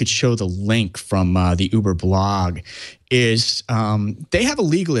 Jason, if you could show the link from the Uber blog, is they have a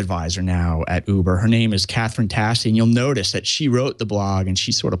legal advisor now at Uber. Her name is Catherine Tassi, and you'll notice that she wrote the blog and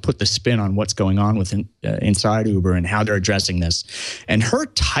she sort of put the spin on what's going on within, inside Uber and how they're addressing this. And her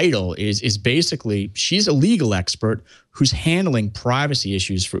title is basically, she's a legal expert who's handling privacy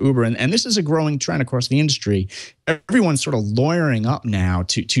issues for Uber. And this is a growing trend across the industry. Everyone's sort of lawyering up now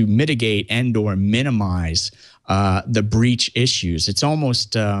to mitigate and or minimize the breach issues. It's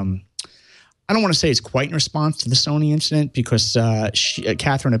almost, I don't want to say it's quite in response to the Sony incident because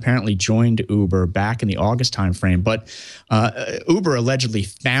Catherine apparently joined Uber back in the August timeframe, but Uber allegedly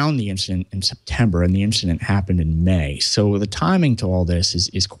found the incident in September and the incident happened in May. So the timing to all this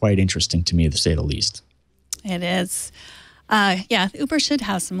is quite interesting to me, to say the least. It is. Yeah, Uber should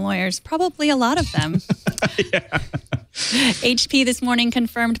have some lawyers, probably a lot of them. Yeah. HP this morning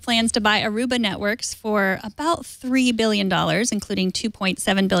confirmed plans to buy Aruba Networks for about $3 billion, including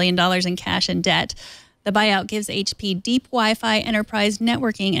 $2.7 billion in cash and debt. The buyout gives HP deep Wi-Fi enterprise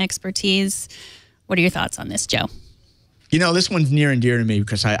networking expertise. What are your thoughts on this, Joe? You know, this one's near and dear to me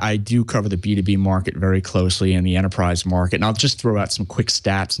because I do cover the B2B market very closely and the enterprise market. And I'll just throw out some quick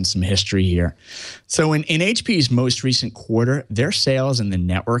stats and some history here. So in HP's most recent quarter, their sales in the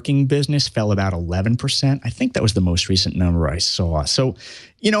networking business fell about 11%. I think that was the most recent number I saw. So,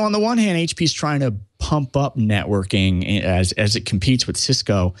 you know, on the one hand, HP's trying to pump up networking as it competes with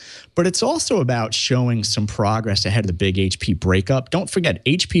Cisco, but it's also about showing some progress ahead of the big HP breakup. Don't forget,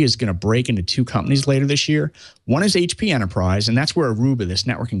 HP is going to break into two companies later this year. One is HP Enterprise, and that's where Aruba, this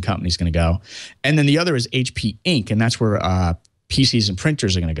networking company, is going to go. And then the other is HP Inc., and that's where PCs and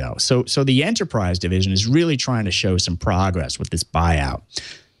printers are going to go. So the enterprise division is really trying to show some progress with this buyout.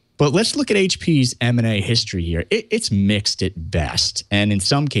 But let's look at HP's M&A history here. It's mixed at best, and in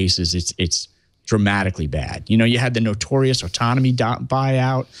some cases, it's dramatically bad. You know, you had the notorious Autonomy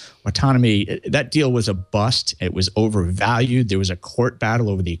buyout. Autonomy, that deal was a bust. It was overvalued. There was a court battle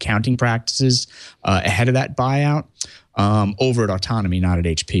over the accounting practices ahead of that buyout. Over at Autonomy, not at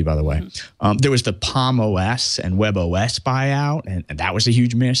HP, by the way. There was the Palm OS and Web OS buyout, and that was a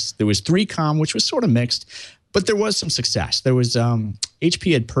huge miss. There was 3Com, which was sort of mixed, but there was some success. There was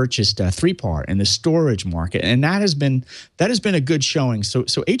HP had purchased 3PAR in the storage market, and that has been a good showing. So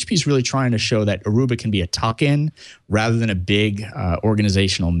HP is really trying to show that Aruba can be a tuck-in rather than a big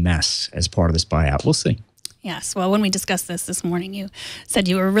organizational mess as part of this buyout. We'll see. Yes. Well, when we discussed this morning, you said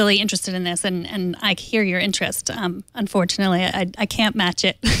you were really interested in this, and I hear your interest. Unfortunately, I can't match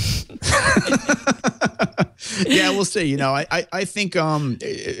it. Yeah, we'll see. You know, I think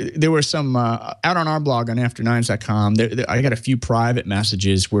there were some out on our blog on after9s.com. I got a few private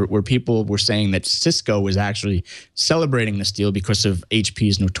messages where people were saying that Cisco was actually celebrating this deal because of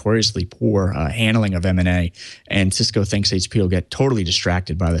HP's notoriously poor handling of M&A, and Cisco thinks HP will get totally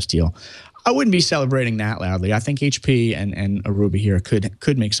distracted by this deal. I wouldn't be celebrating that loudly. I think HP and Aruba here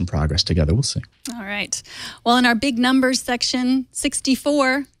could make some progress together. We'll see. All right. Well, in our big numbers section,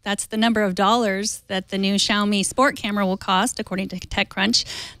 64, that's the number of dollars that the new Xiaomi sport camera will cost, according to TechCrunch.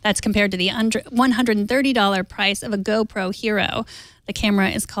 That's compared to the $130 price of a GoPro Hero. The camera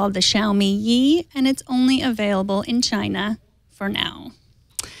is called the Xiaomi Yi, and it's only available in China for now.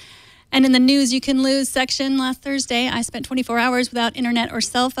 And in the news you can lose section, last Thursday, I spent 24 hours without internet or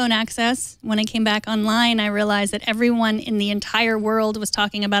cell phone access. When I came back online, I realized that everyone in the entire world was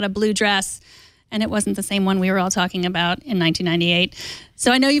talking about a blue dress, and it wasn't the same one we were all talking about in 1998.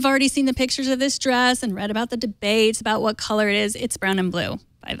 So I know you've already seen the pictures of this dress and read about the debates about what color it is. It's brown and blue,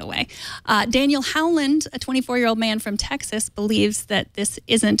 by the way. Daniel Howland, a 24-year-old man from Texas, believes that this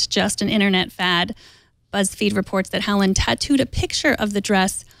isn't just an internet fad. BuzzFeed reports that Howland tattooed a picture of the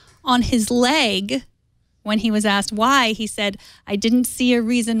dress on his leg. When he was asked why, he said, "I didn't see a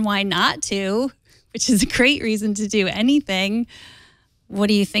reason why not to," which is a great reason to do anything. What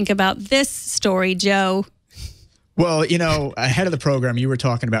do you think about this story, Joe? Well, you know, ahead of the program, you were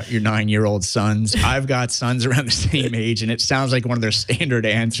talking about your 9-year-old sons. I've got sons around the same age, and it sounds like one of their standard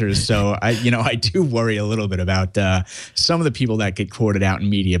answers. So I do worry a little bit about some of the people that get quoted out in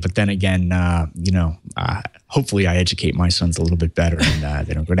media. But then again, hopefully I educate my sons a little bit better and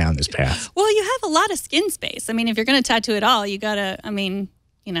they don't go down this path. Well, you have a lot of skin space. I mean, if you're going to tattoo it all, you got to, might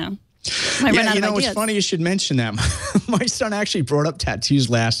run out of ideas. It's funny you should mention that. My son actually brought up tattoos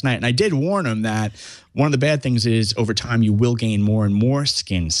last night, and I did warn him that one of the bad things is over time you will gain more and more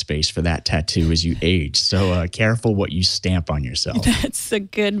skin space for that tattoo as you age. So careful what you stamp on yourself. That's a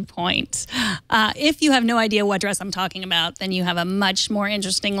good point. If you have no idea what dress I'm talking about, then you have a much more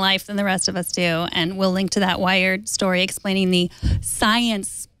interesting life than the rest of us do. And we'll link to that Wired story explaining the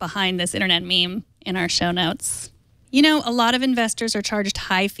science behind this internet meme in our show notes. You know, a lot of investors are charged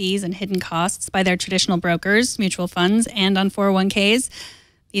high fees and hidden costs by their traditional brokers, mutual funds, and on 401ks.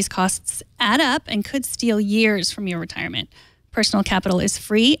 These costs add up and could steal years from your retirement. Personal Capital is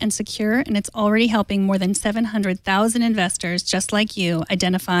free and secure, and it's already helping more than 700,000 investors just like you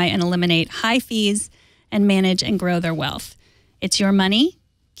identify and eliminate high fees and manage and grow their wealth. It's your money.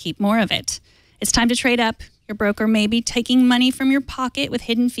 Keep more of it. It's time to trade up. Your broker may be taking money from your pocket with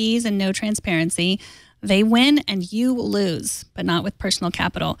hidden fees and no transparency. They win and you lose, but not with Personal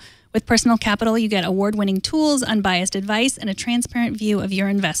Capital. With Personal Capital, you get award-winning tools, unbiased advice, and a transparent view of your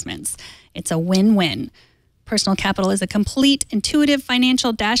investments. It's a win-win. Personal Capital is a complete, intuitive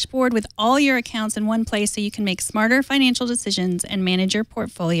financial dashboard with all your accounts in one place so you can make smarter financial decisions and manage your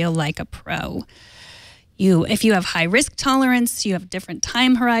portfolio like a pro. If you have high risk tolerance, you have different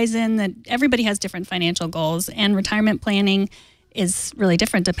time horizon, that everybody has different financial goals, and retirement planning is really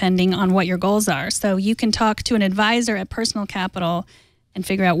different depending on what your goals are. So you can talk to an advisor at Personal Capital and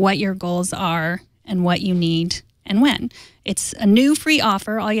figure out what your goals are and what you need and when. It's a new free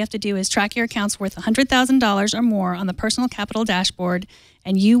offer. All you have to do is track your accounts worth $100,000 or more on the Personal Capital dashboard,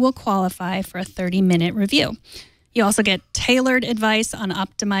 and you will qualify for a 30-minute review. You also get tailored advice on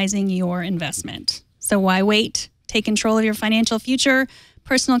optimizing your investment. So why wait? Take control of your financial future.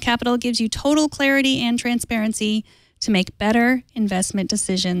 Personal Capital gives you total clarity and transparency to make better investment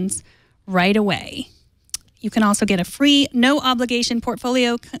decisions right away. You can also get a free, no-obligation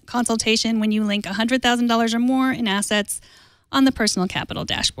portfolio consultation when you link $100,000 or more in assets on the Personal Capital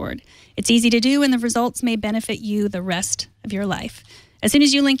dashboard. It's easy to do, and the results may benefit you the rest of your life. As soon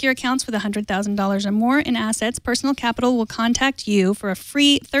as you link your accounts with $100,000 or more in assets, Personal Capital will contact you for a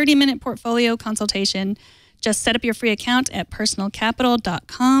free 30-minute portfolio consultation Just set up your free account at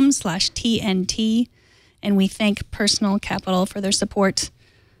personalcapital.com/TNT. And we thank Personal Capital for their support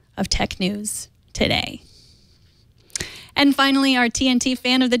of Tech News Today. And finally, our TNT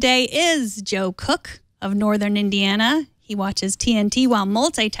fan of the day is Joe Cook of Northern Indiana. He watches TNT while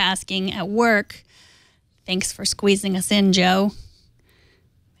multitasking at work. Thanks for squeezing us in, Joe.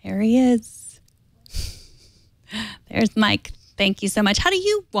 There he is. There's Mike. Thank you so much. How do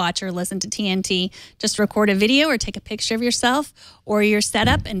you watch or listen to TNT? Just record a video or take a picture of yourself or your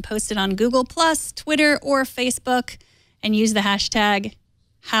setup and post it on Google+, Twitter, or Facebook, and use the hashtag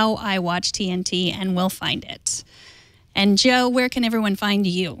HowIWatchTNT, and we'll find it. And Joe, where can everyone find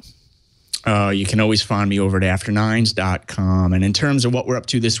you? You can always find me over at after9s.com. And in terms of what we're up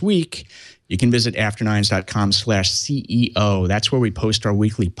to this week, you can visit after9s.com/CEO. That's where we post our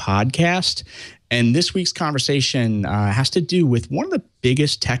weekly podcast. And this week's conversation has to do with one of the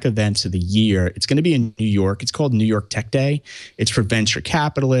biggest tech events of the year. It's going to be in New York. It's called New York Tech Day. It's for venture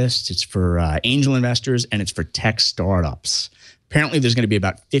capitalists, it's for angel investors, and it's for tech startups. Apparently, there's going to be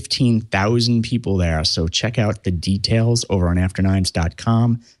about 15,000 people there. So check out the details over on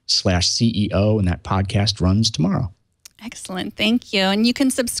after9s.com/CEO. And that podcast runs tomorrow. Excellent. Thank you. And you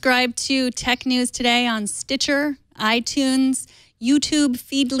can subscribe to Tech News Today on Stitcher, iTunes, YouTube,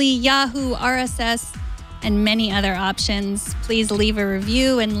 Feedly, Yahoo, RSS, and many other options. Please leave a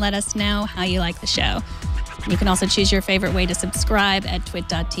review and let us know how you like the show. You can also choose your favorite way to subscribe at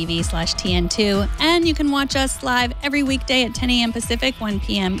twit.tv/TN2. And you can watch us live every weekday at 10 a.m. Pacific, 1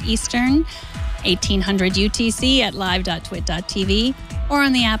 p.m. Eastern, 1800 UTC at live.twit.tv, or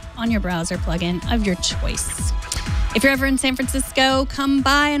on the app on your browser plugin of your choice. If you're ever in San Francisco, come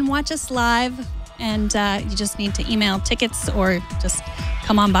by and watch us live. And you just need to email tickets or just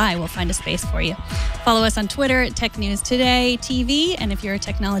come on by. We'll find a space for you. Follow us on Twitter at Tech News Today TV. And if you're a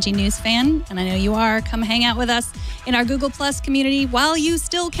technology news fan, and I know you are, come hang out with us in our Google Plus community while you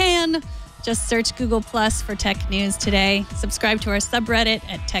still can. Just search Google Plus for Tech News Today. Subscribe to our subreddit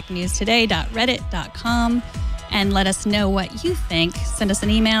at technewstoday.reddit.com. And let us know what you think. Send us an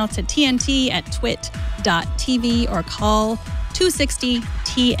email to tnt@twit.tv or call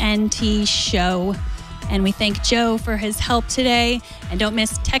 260-TNT show. And we thank Joe for his help today. And don't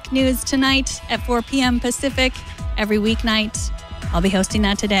miss Tech News tonight at 4 p.m. Pacific every weeknight. I'll be hosting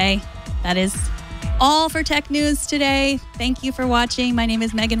that today. That is all for Tech News Today. Thank you for watching. My name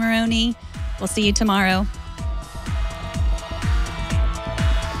is Megan Morrone. We'll see you tomorrow.